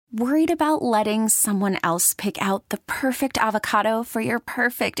Worried about letting someone else pick out the perfect avocado for your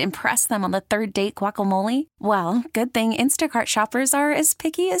perfect impress them on the third date guacamole? Well, good thing Instacart shoppers are as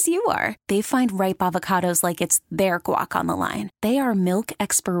picky as you are. They find ripe avocados like it's their guac on the line. They are milk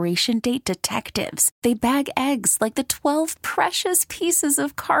expiration date detectives. They bag eggs like the 12 precious pieces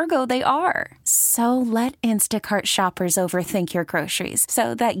of cargo they are. So let Instacart shoppers overthink your groceries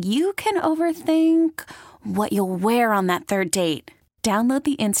so that you can overthink what you'll wear on that third date. Download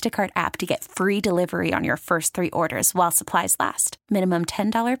the Instacart app to get free delivery on your first 3 orders while supplies last. Minimum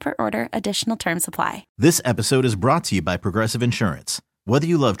 $10 per order. Additional terms apply. This episode is brought to you by Progressive Insurance. Whether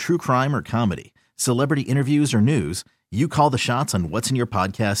you love true crime or comedy, celebrity interviews or news, you call the shots on what's in your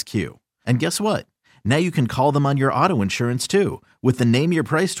podcast queue. And guess what? Now you can call them on your auto insurance too with the Name Your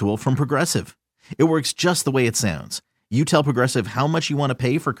Price tool from Progressive. It works just the way it sounds. You tell Progressive how much you want to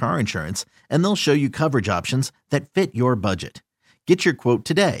pay for car insurance, and they'll show you coverage options that fit your budget. Get your quote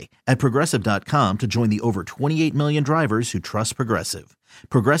today at Progressive.com to join the over 28 million drivers who trust Progressive.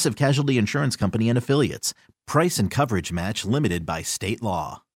 Progressive Casualty Insurance Company and Affiliates. Price and coverage match limited by state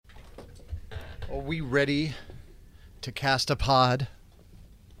law. Are we ready to cast a pod?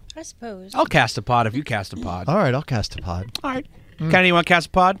 I suppose. I'll cast a pod if you cast a pod. All right, I'll cast a pod. All right. Kenny, you want to cast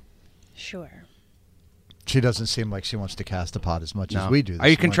a pod? Sure. She doesn't seem like she wants to cast a pod as much as we do. Are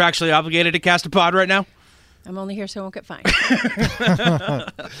you contractually obligated to cast a pod right now? I'm only here so I won't get fined.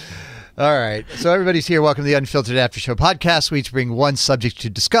 All right. So everybody's here. Welcome to the Unfiltered After Show podcast. We each bring one subject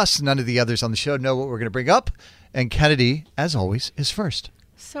to discuss. None of the others on the show know what we're going to bring up. And Kennedy, as always, is first.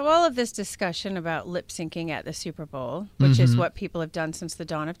 So all of this discussion about lip syncing at the Super Bowl, which is what people have done since the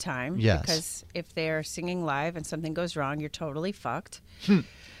dawn of time. Yes. Because if they're singing live and something goes wrong, you're totally fucked.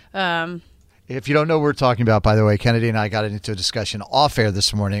 If you don't know what we're talking about, by the way, Kennedy and I got into a discussion off air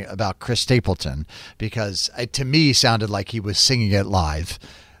this morning about Chris Stapleton because it, to me, sounded like he was singing it live.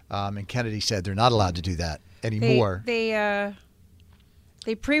 And Kennedy said they're not allowed to do that anymore. They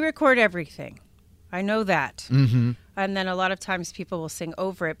pre-record everything. I know that. Mm-hmm. And then a lot of times people will sing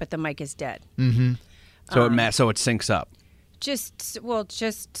over it, but the mic is dead. Mm-hmm. So it syncs up.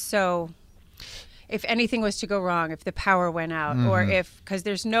 Just so if anything was to go wrong, if the power went out, or because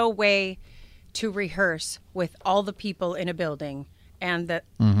there's no way to rehearse with all the people in a building and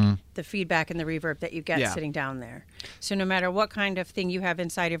the feedback and the reverb that you get sitting down there. So no matter what kind of thing you have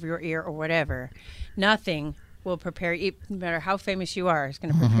inside of your ear or whatever, nothing will prepare you, no matter how famous you are, is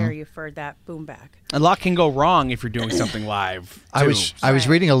going to prepare you for that boom back. A lot can go wrong if you're doing something live, too. I was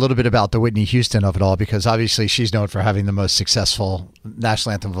reading a little bit about the Whitney Houston of it all because obviously she's known for having the most successful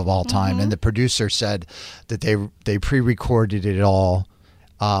national anthem of all time. And the producer said that they pre-recorded it all.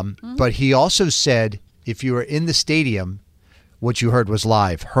 But he also said if you were in the stadium, what you heard was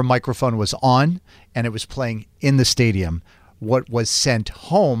live. Her microphone was on and it was playing in the stadium. What was sent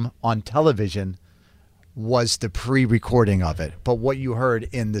home on television was the pre-recording of it. But what you heard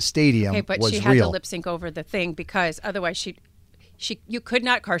in the stadium was real. But she had to lip sync over the thing because otherwise you could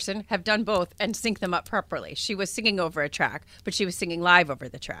not, Carson, have done both and sync them up properly. She was singing over a track, but she was singing live over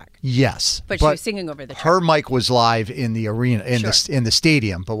the track. Yes. But she was singing over the track. Her mic was live in the arena, in the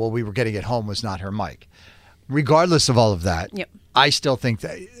stadium, but what we were getting at home was not her mic. Regardless of all of that, I still think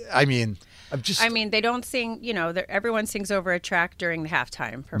that, they don't sing, everyone sings over a track during the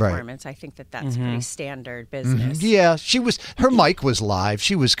halftime performance. Right. I think that's pretty standard business. Yeah, her mic was live.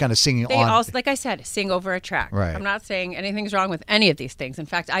 She was kind of singing They also, like I said, sing over a track. Right. I'm not saying anything's wrong with any of these things. In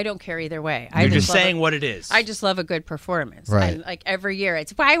fact, I don't care either way. You're just saying what it is. I just love a good performance. Right. And like every year,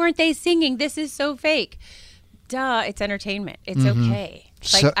 it's, why weren't they singing? This is so fake. Duh, it's entertainment. It's okay.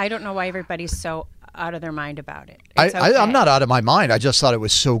 I don't know why everybody's so out of their mind about it. I'm not out of my mind. I just thought it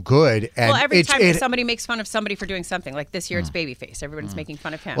was so good. And every time somebody makes fun of somebody for doing something, like this year it's Babyface. Everyone's making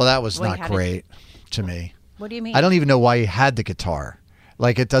fun of him. Well, that was not great to me. What do you mean? I don't even know why he had the guitar.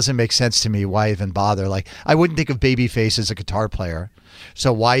 Like, it doesn't make sense to me. Why even bother? Like, I wouldn't think of Babyface as a guitar player.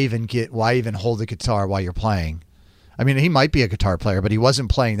 So why even hold the guitar while you're playing? I mean, he might be a guitar player, but he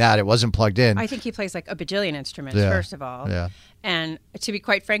wasn't playing that. It wasn't plugged in. I think he plays like a bajillion instruments, first of all. Yeah. And to be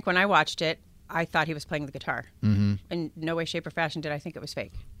quite frank, when I watched it, I thought he was playing the guitar. Mm-hmm. In no way, shape, or fashion did I think it was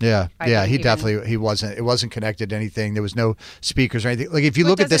fake. Yeah, he wasn't. It wasn't connected to anything. There was no speakers or anything. Like, if you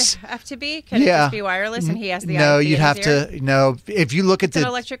look at this, does it have to be? Can it just be wireless? And he has the If you look at it's an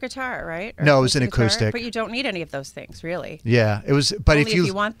electric guitar, right? No, it was an acoustic. But you don't need any of those things, really. Yeah, it was. But only if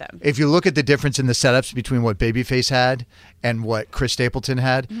you want them. If you look at the difference in the setups between what Babyface had and what Chris Stapleton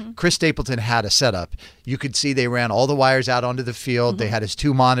had, Chris Stapleton had a setup. You could see they ran all the wires out onto the field. They had his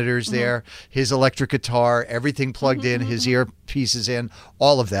two monitors there. his electric guitar, everything plugged in, his earpieces in,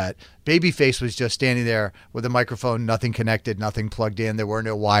 all of that. Babyface was just standing there with a microphone, nothing connected, nothing plugged in. There were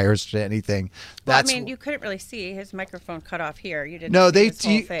no wires to anything. Well, you couldn't really see his microphone cut off here. You didn't. No, see his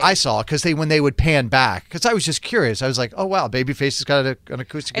whole thing. I saw because when they would pan back, because I was just curious. I was like, oh wow, Babyface has got an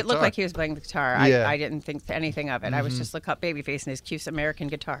acoustic guitar. It looked like he was playing the guitar. Yeah. I didn't think anything of it. I was just look up Babyface and his cute American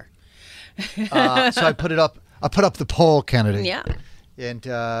guitar. So I put it up. I put up the poll, Kennedy. Yeah. And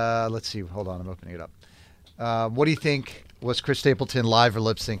let's see. Hold on, I'm opening it up. What do you think? Was Chris Stapleton live or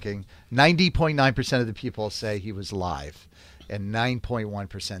lip syncing? 90.9% of the people say he was live, and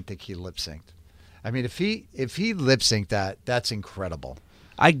 9.1% think he lip synced. I mean, if he lip synced that's incredible.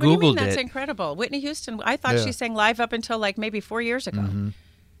 I What do you mean Googled that's it. incredible? Whitney Houston, I thought she sang live up until like maybe 4 years ago.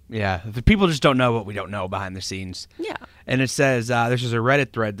 Yeah, the people just don't know what we don't know behind the scenes. Yeah. And it says, there's just a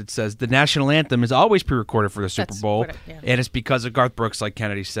Reddit thread that says the national anthem is always pre-recorded for the Super That's Bowl, what yeah. and it's because of Garth Brooks, like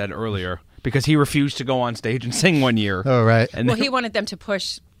Kennedy said earlier, because he refused to go on stage and sing one year. Oh, right. And Well, he wanted them to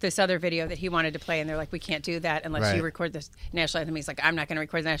push this other video that he wanted to play, and they're like, we can't do that unless you record the national anthem. He's like, I'm not going to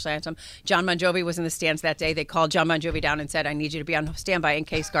record the national anthem. John Bon Jovi was in the stands that day. They called John Bon Jovi down and said, I need you to be on standby in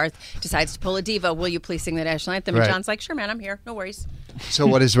case Garth decides to pull a diva. Will you please sing the national anthem? Right. And John's like, sure, man, I'm here. No worries. So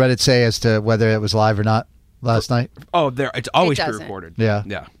what does Reddit say as to whether it was live or not last night? Oh, it's always It doesn't. pre-recorded. Yeah.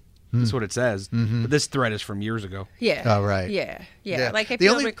 Yeah. That's what it says. But this thread is from years ago. Yeah. Oh, right. Yeah. Yeah. Like if The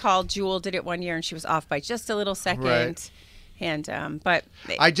you'll only- recall, Jewel did it one year and she was off by just a little second. Right. And but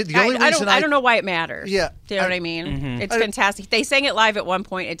I don't know why it matters. Yeah. Do you know what I mean? It's fantastic. They sang it live at one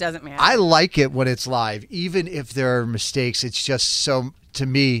point. It doesn't matter. I like it when it's live, even if there are mistakes. It's just to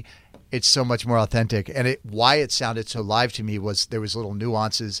me, it's so much more authentic. And why it sounded so live to me was there was little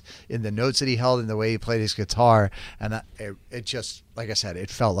nuances in the notes that he held and the way he played his guitar. And it just, like I said,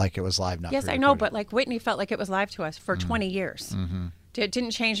 it felt like it was live. Not Yes, I know, but like Whitney felt like it was live to us for 20 years. It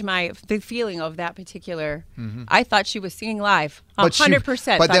didn't change the feeling of that particular. I thought she was singing live,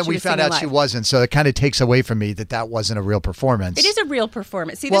 100%. But then we found out she wasn't, so it kind of takes away from me that wasn't a real performance. It is a real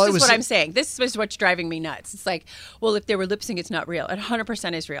performance. See, this is what I'm saying. This is what's driving me nuts. It's like, well, if they were lip syncing, it's not real. It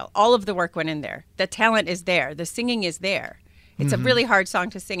 100% is real. All of the work went in there. The talent is there. The singing is there. It's a really hard song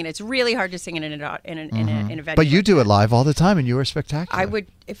to sing, and it's really hard to sing in a venue. But you do it live all the time, and you are spectacular. I would,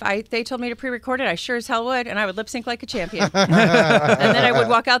 if they told me to pre-record it, I sure as hell would, and I would lip sync like a champion. And then I would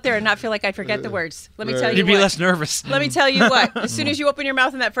walk out there and not feel like I'd forget the words. Let me tell you You'd be what. less nervous. Let me tell you what. As soon as you open your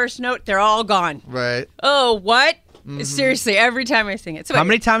mouth in that first note, they're all gone. Right. Oh, what? Seriously, every time I sing it. So How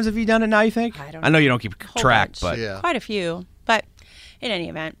many times have you done it now, you think? I don't I know know. you don't keep Whole track, bunch. but Yeah. quite a few. But in any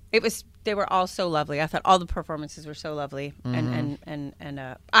event, they were all so lovely. I thought all the performances were so lovely, and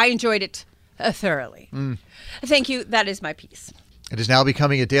I enjoyed it thoroughly. Thank you. That is my piece. It is now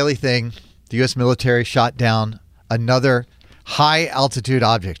becoming a daily thing. The U.S. military shot down another high-altitude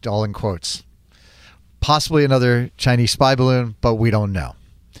object, all in quotes. Possibly another Chinese spy balloon, but we don't know.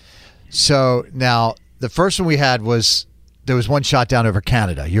 So now, the first one we had there was one shot down over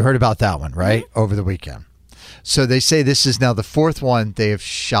Canada. You heard about that one, right? Over the weekend. So they say this is now the fourth one they have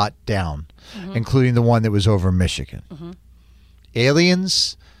shot down, including the one that was over Michigan.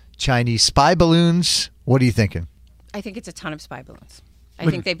 Aliens, Chinese spy balloons. What are you thinking? I think it's a ton of spy balloons. I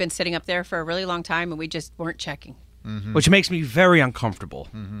think they've been sitting up there for a really long time, and we just weren't checking. which makes me very uncomfortable.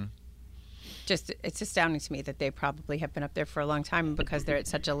 Just it's astounding to me that they probably have been up there for a long time, and because they're at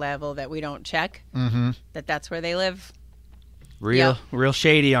such a level that we don't check, that's where they live. Real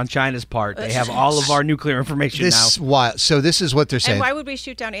shady on China's part. They have all of our nuclear information now. So this is what they're saying. And why would we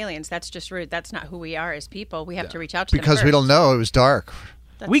shoot down aliens? That's just rude. That's not who we are as people. We have to reach out to them because we first. don't know. It was dark.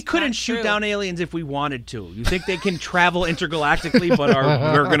 That's We couldn't not shoot true. down aliens if we wanted to. You think they can travel intergalactically, but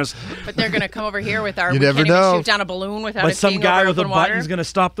we're gonna? But they're going to come over here with our. You we never can't know. even shoot down a balloon without But it some being guy over with a open button's water. gonna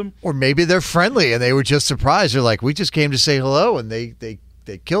stop them. Or maybe they're friendly and they were just surprised. They're like, we just came to say hello, and they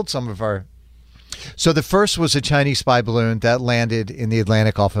killed some of our. So the first was a Chinese spy balloon that landed in the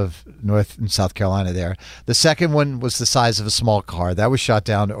Atlantic off of North and South Carolina there. The second one was the size of a small car. That was shot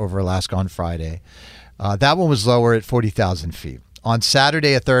down over Alaska on Friday. That one was lower at 40,000 feet. On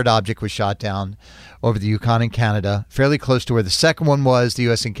Saturday, a third object was shot down over the Yukon in Canada, fairly close to where the second one was. The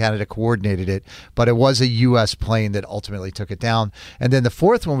U.S. and Canada coordinated it, but it was a U.S. plane that ultimately took it down. And then the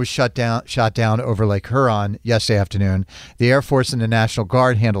fourth one was shot down over Lake Huron yesterday afternoon. The Air Force and the National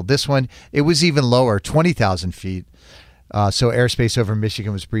Guard handled this one. It was even lower, 20,000 feet. So airspace over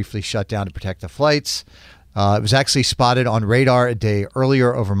Michigan was briefly shut down to protect the flights. It was actually spotted on radar a day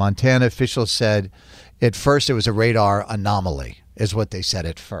earlier over Montana. Officials said at first it was a radar anomaly, is what they said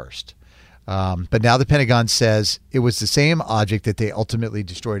at first. But now the Pentagon says it was the same object that they ultimately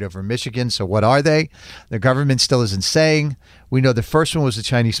destroyed over Michigan. So what are they? The government still isn't saying. We know the first one was a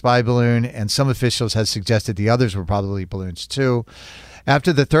Chinese spy balloon, and some officials have suggested the others were probably balloons too.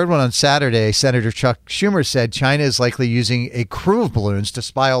 After the third one on Saturday, Senator Chuck Schumer said China is likely using a crew of balloons to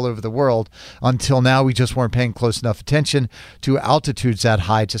spy all over the world. Until now, we just weren't paying close enough attention to altitudes that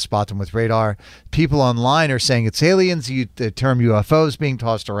high to spot them with radar. People online are saying it's aliens. The term UFO is being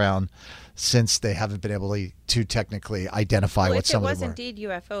tossed around since they haven't been able to technically identify what some of them were. If it was indeed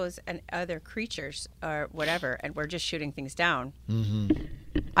UFOs and other creatures or whatever, and we're just shooting things down,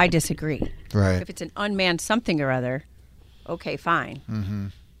 I disagree. Right. If it's an unmanned something or other, okay,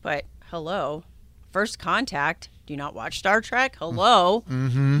 fine. But hello, First Contact. Do you not watch Star Trek? Hello.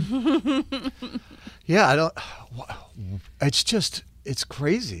 Yeah, I don't. It's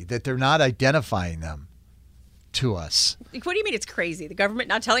crazy that they're not identifying them to us. What do you mean it's crazy? The government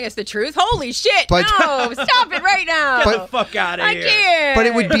not telling us the truth? Holy shit! No, stop it right now. Get the fuck out of here. I can't. But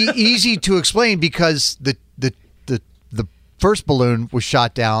it would be easy to explain because the first balloon was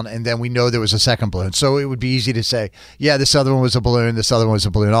shot down, and then we know there was a second balloon. So it would be easy to say, yeah, this other one was a balloon, this other one was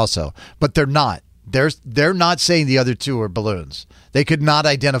a balloon also. But they're not. They're not saying the other two are balloons. They could not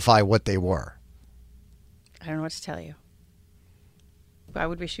identify what they were. I don't know what to tell you. Why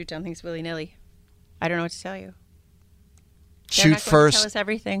would we shoot down things willy-nilly? I don't know what to tell you. Shoot first, tell us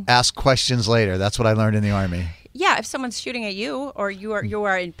everything. Ask questions later. That's what I learned in the Army. Yeah, if someone's shooting at you or you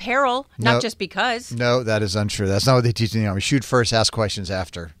are in peril, not just because. No, that is untrue. That's not what they teach in the Army. Shoot first, ask questions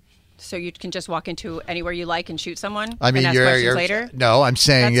after. So you can just walk into anywhere you like and shoot someone? I mean, and ask questions later? No, I'm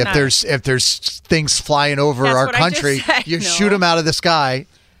saying if there's things flying over our country, you shoot them out of the sky.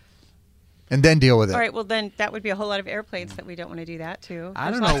 And then deal with it. All right, well, then that would be a whole lot of airplanes that we don't want to do that to. I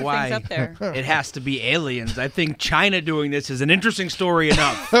don't know why up there. It has to be aliens. I think China doing this is an interesting story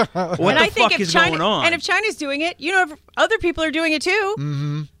enough. What the fuck is going on? And if China's doing it, other people are doing it too.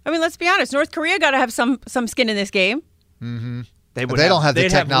 Mm-hmm. I mean, let's be honest. North Korea got to have some skin in this game. Mm-hmm. They don't have the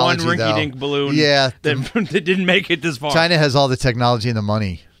technology, have one rinky-dink balloon that didn't make it this far. China has all the technology and the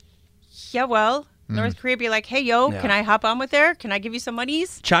money. Yeah, well... North Korea be like, hey, yo, can I hop on with there? Can I give you some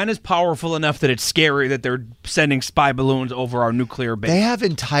monies? China's powerful enough that it's scary that they're sending spy balloons over our nuclear base. They have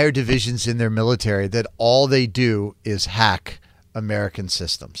entire divisions in their military that all they do is hack American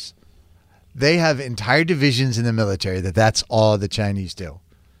systems. They have entire divisions in the military that's all the Chinese do.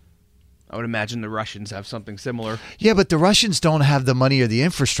 I would imagine the Russians have something similar. Yeah, but the Russians don't have the money or the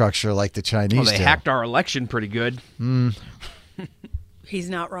infrastructure like the Chinese do. Well, they hacked our election pretty good. He's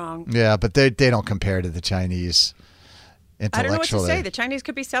not wrong. Yeah, but they don't compare to the Chinese intellectually. I don't know what to say. The Chinese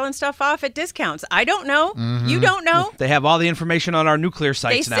could be selling stuff off at discounts. I don't know. Mm-hmm. You don't know. They have all the information on our nuclear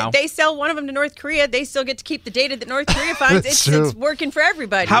sites now. They sell one of them to North Korea. They still get to keep the data that North Korea finds. It's working for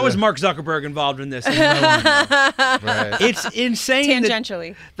everybody. How is Mark Zuckerberg involved in this? Right. It's insane.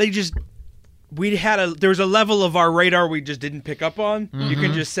 Tangentially. There was a level of our radar we just didn't pick up on. Mm-hmm. You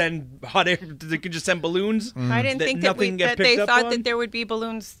can just send hot air. They could just send balloons. Mm-hmm. I didn't think that they thought that there would be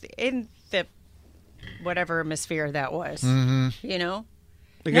balloons in the whatever hemisphere that was. Mm-hmm.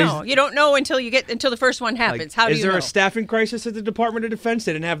 No, you don't know until the first one happens. How do you know? Is there a staffing crisis at the Department of Defense?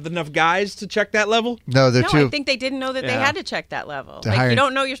 They didn't have enough guys to check that level? No, I think they didn't know that they had to check that level. You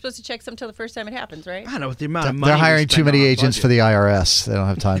don't know you're supposed to check something until the first time it happens, right? I don't know with the amount of money they're hiring too many agents for the IRS. They don't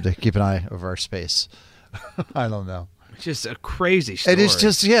have time to keep an eye over our space. I don't know. It's just a crazy story. It is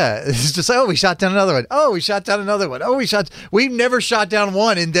just, it's just we shot down another one. Oh, we shot down another one. Oh, we've never shot down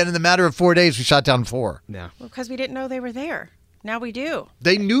one, and then in the matter of 4 days, we shot down 4. Yeah. Well, because we didn't know they were there. Now we do.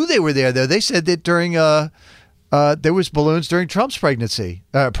 They knew they were there, though. They said that during there was balloons during Trump's presidency,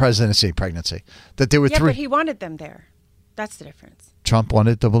 that there were 3. Yeah, but he wanted them there. That's the difference. Trump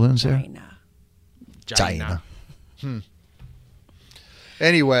wanted the balloons there? China.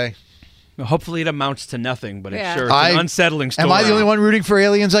 Anyway. Hopefully it amounts to nothing, but it's an unsettling story. Am I the only one rooting for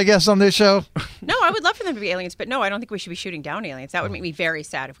aliens, I guess, on this show? No, I would love for them to be aliens, but no, I don't think we should be shooting down aliens. That would make me very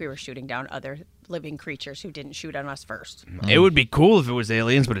sad if we were shooting down other living creatures who didn't shoot on us first. It would be cool if it was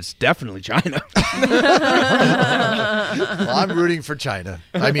aliens, but it's definitely China. Well, I'm rooting for China.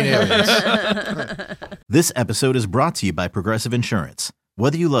 I mean aliens. This episode is brought to you by Progressive Insurance.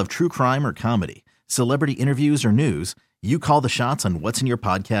 Whether you love true crime or comedy, celebrity interviews or news, you call the shots on what's in your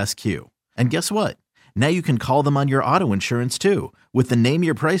podcast queue. And guess what? Now you can call them on your auto insurance too with the Name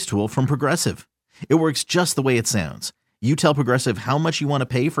Your Price tool from Progressive. It works just the way it sounds. You tell Progressive how much you want to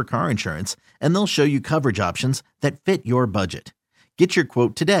pay for car insurance, and they'll show you coverage options that fit your budget. Get your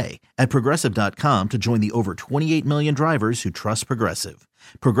quote today at Progressive.com to join the over 28 million drivers who trust Progressive.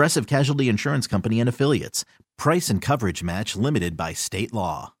 Progressive Casualty Insurance Company and Affiliates. Price and coverage match limited by state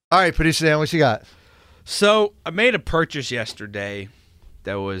law. All right, producer Dan, what you got? So I made a purchase yesterday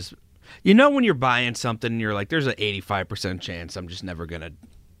that was, when you're buying something and you're like, there's an 85% chance I'm just never going to.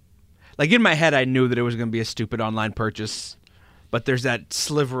 Like in my head, I knew that it was going to be a stupid online purchase, but there's that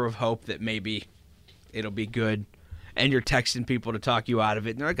sliver of hope that maybe it'll be good. And you're texting people to talk you out of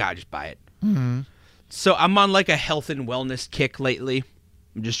it. And they're like, just buy it. Mm-hmm. So I'm on like a health and wellness kick lately.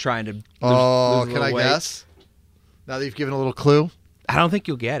 I'm just trying to lose can I weight. Guess? Now that you've given a little clue? I don't think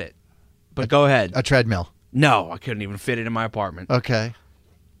you'll get it. But go ahead. A treadmill. No, I couldn't even fit it in my apartment. Okay.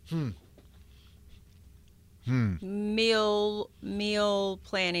 Meal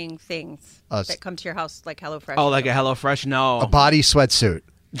planning things that come to your house like HelloFresh. Oh, like a HelloFresh? No. A body sweatsuit.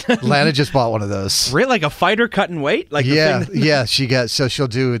 Lana just bought one of those. Really? Like a fighter cutting weight? Like yeah. She'll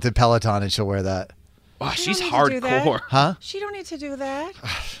do the Peloton and she'll wear that. Wow, she's hardcore. Huh? She don't need to do that.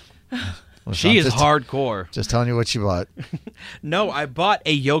 She is hardcore. Just telling you what she bought. No, I bought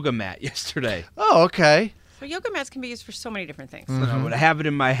a yoga mat yesterday. Oh, okay. So yoga mats can be used for so many different things. Mm-hmm. But I have it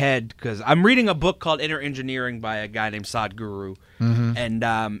in my head because I'm reading a book called Inner Engineering by a guy named Sadhguru, and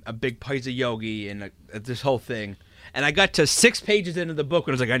a big he's a yogi and this whole thing. And I got to 6 pages into the book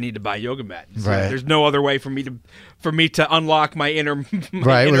and I was like, I need to buy a yoga mat. Right. There's no other way for me to unlock my inner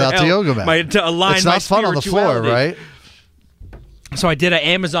without the yoga mat. To align it's not my fun on the floor, right? So I did an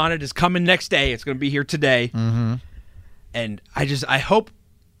Amazon. It is coming next day. It's going to be here today. Mm-hmm. And I hope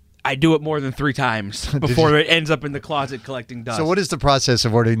I do it more than 3 times before it ends up in the closet collecting dust. So what is the process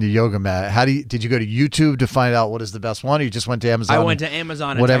of ordering the yoga mat? Did you go to YouTube to find out what is the best one, or you just went to Amazon? I went to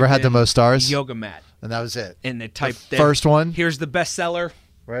Amazon. Whatever had the most stars? Yoga mat. And that was it. And it typed the first one? Here's the bestseller.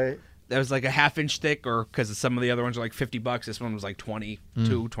 Right. That was like a half-inch thick, or because some of the other ones are like $50. This one was like $22,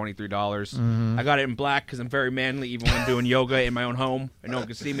 $23. Mm-hmm. I got it in black because I'm very manly, even when I'm doing yoga in my own home and no one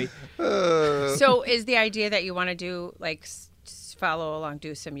can see me. So is the idea that you want to do like follow along,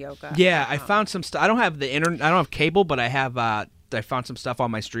 do some yoga? Yeah, I found some stuff. I don't have the internet. I don't have cable, but I have. I found some stuff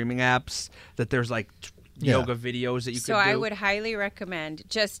on my streaming apps that there's like yoga videos that you can do. So I would highly recommend,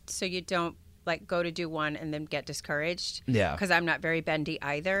 just so you don't like go to do one and then get discouraged. Yeah, because I'm not very bendy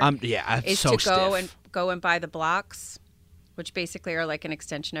either. I'm is so to stiff. go and buy the blocks, which basically are like an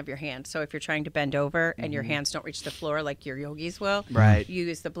extension of your hand. So if you're trying to bend over and your hands don't reach the floor like your yogis will, right, you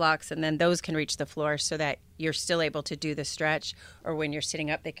use the blocks and then those can reach the floor so that you're still able to do the stretch. Or when you're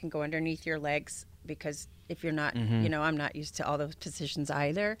sitting up, they can go underneath your legs, because if you're not, I'm not used to all those positions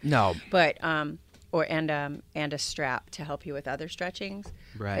either. No, but and a strap to help you with other stretchings.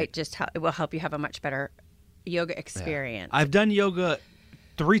 Right, it will help you have a much better yoga experience. Yeah. I've done yoga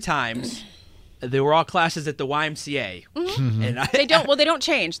 3 times. They were all classes at the YMCA. Mm-hmm. And they don't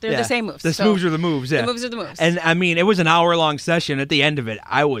change. They're the same moves. The moves are the moves, yeah. The moves are the moves. And I mean, it was an hour-long session. At the end of it,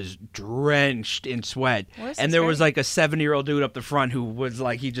 I was drenched in sweat. And there was like a 70-year-old dude up the front who was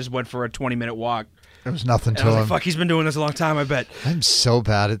like, he just went for a 20-minute walk. There was nothing to him. I was him. like, fuck, he's been doing this a long time, I bet. I'm so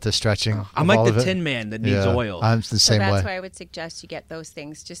bad at the stretching. I'm like the Tin Man that needs oil. I'm the same way. So that's why I would suggest you get those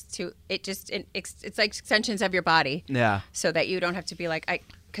things it's like extensions of your body. Yeah. So that you don't have to be like,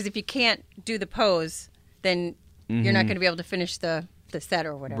 because if you can't do the pose, then you're not going to be able to finish the set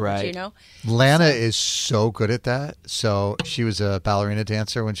or whatever, right. you know? Lana is so good at that. So she was a ballerina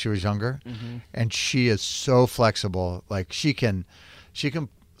dancer when she was younger, and she is so flexible. Like she can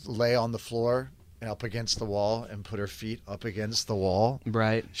lay on the floor and up against the wall and put her feet up against the wall.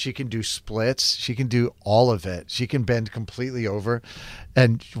 Right. She can do splits. She can do all of it. She can bend completely over.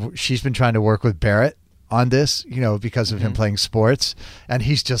 And she's been trying to work with Barrett on this, because of him playing sports, and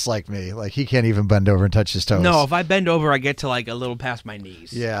he's just like me. Like he can't even bend over and touch his toes. No, if I bend over, I get to like a little past my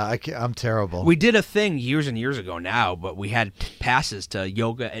knees. Yeah, I'm terrible. We did a thing years and years ago now, but we had passes to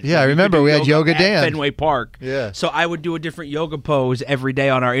yoga. I remember we had yoga Dan. Fenway Park. Yeah. So I would do a different yoga pose every day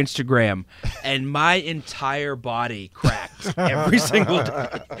on our Instagram, and my entire body cracked every single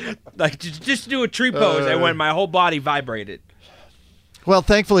day. Like just do a tree pose, and when my whole body vibrated. Well,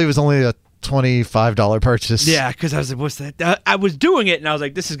 thankfully it was only a $25 purchase. Yeah, because I was like, what's that? I was doing it, and I was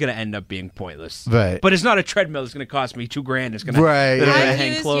like, this is going to end up being pointless. Right. But it's not a treadmill. It's going to cost me $2,000. It's going to I've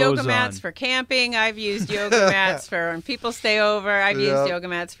hang used clothes yoga mats on. for camping. I've used yoga mats for when people stay over. I've used yoga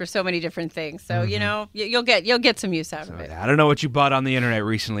mats for so many different things. So, you'll get some use out of it. I don't know what you bought on the internet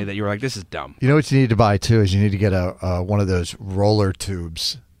recently that you were like, this is dumb. You know what you need to buy, too, is you need to get one of those roller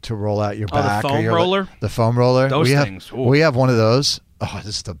tubes to roll out your back. The foam roller? The foam roller. Those things. We have one of those. Oh,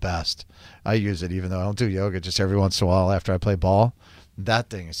 this is the best. I use it even though I don't do yoga, just every once in a while after I play ball. That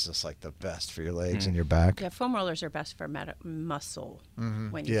thing is just like the best for your legs and your back. Yeah, foam rollers are best for muscle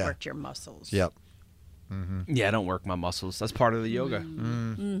when you work your muscles. Yep. Yeah, I don't work my muscles. That's part of the yoga.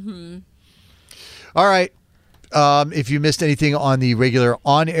 All right. If you missed anything on the regular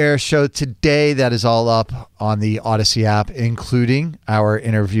on-air show today, that is all up on the Odyssey app, including our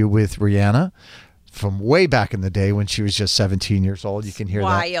interview with Rihanna from way back in the day when she was just 17 years old. You can hear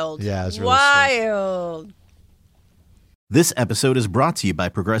Wild. that. Yeah, it's really Wild. sweet. This episode is brought to you by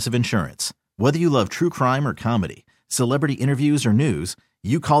Progressive Insurance. Whether you love true crime or comedy, celebrity interviews or news,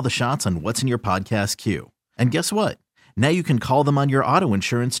 you call the shots on what's in your podcast queue. And guess what? Now you can call them on your auto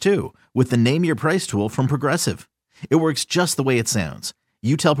insurance too with the Name Your Price tool from Progressive. It works just the way it sounds.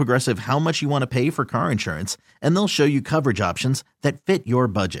 You tell Progressive how much you want to pay for car insurance, and they'll show you coverage options that fit your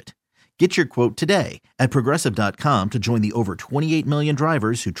budget. Get your quote today at Progressive.com to join the over 28 million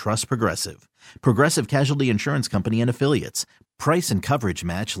drivers who trust Progressive. Progressive Casualty Insurance Company and Affiliates. Price and coverage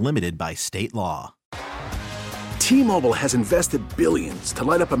match limited by state law. T-Mobile has invested billions to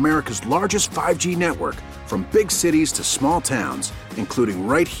light up America's largest 5G network, from big cities to small towns, including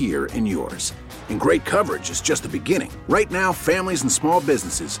right here in yours. And great coverage is just the beginning. Right now, families and small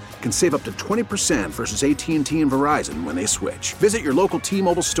businesses can save up to 20% versus AT&T and Verizon when they switch. Visit your local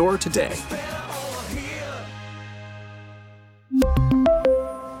T-Mobile store today.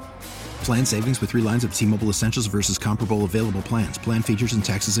 Plan savings with 3 lines of T-Mobile Essentials versus comparable available plans. Plan features and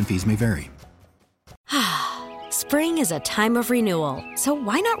taxes and fees may vary. Spring is a time of renewal, so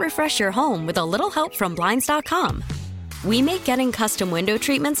why not refresh your home with a little help from Blinds.com? We make getting custom window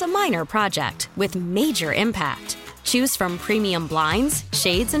treatments a minor project with major impact. Choose from premium blinds,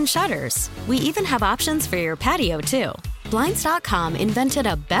 shades, and shutters. We even have options for your patio, too. Blinds.com invented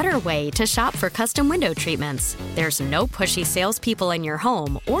a better way to shop for custom window treatments. There's no pushy salespeople in your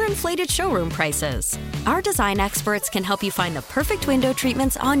home or inflated showroom prices. Our design experts can help you find the perfect window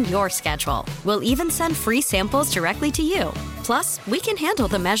treatments on your schedule. We'll even send free samples directly to you. Plus, we can handle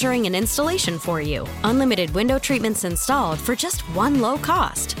the measuring and installation for you. Unlimited window treatments installed for just one low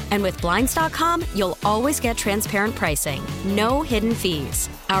cost. And with Blinds.com, you'll always get transparent pricing. No hidden fees.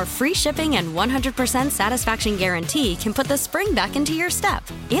 Our free shipping and 100% satisfaction guarantee can put the spring back into your step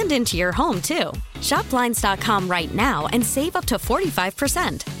and into your home, too. Shop Blinds.com right now and save up to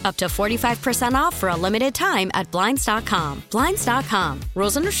 45%. Up to 45% off for a limited time at Blinds.com. Blinds.com.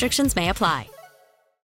 Rules and restrictions may apply.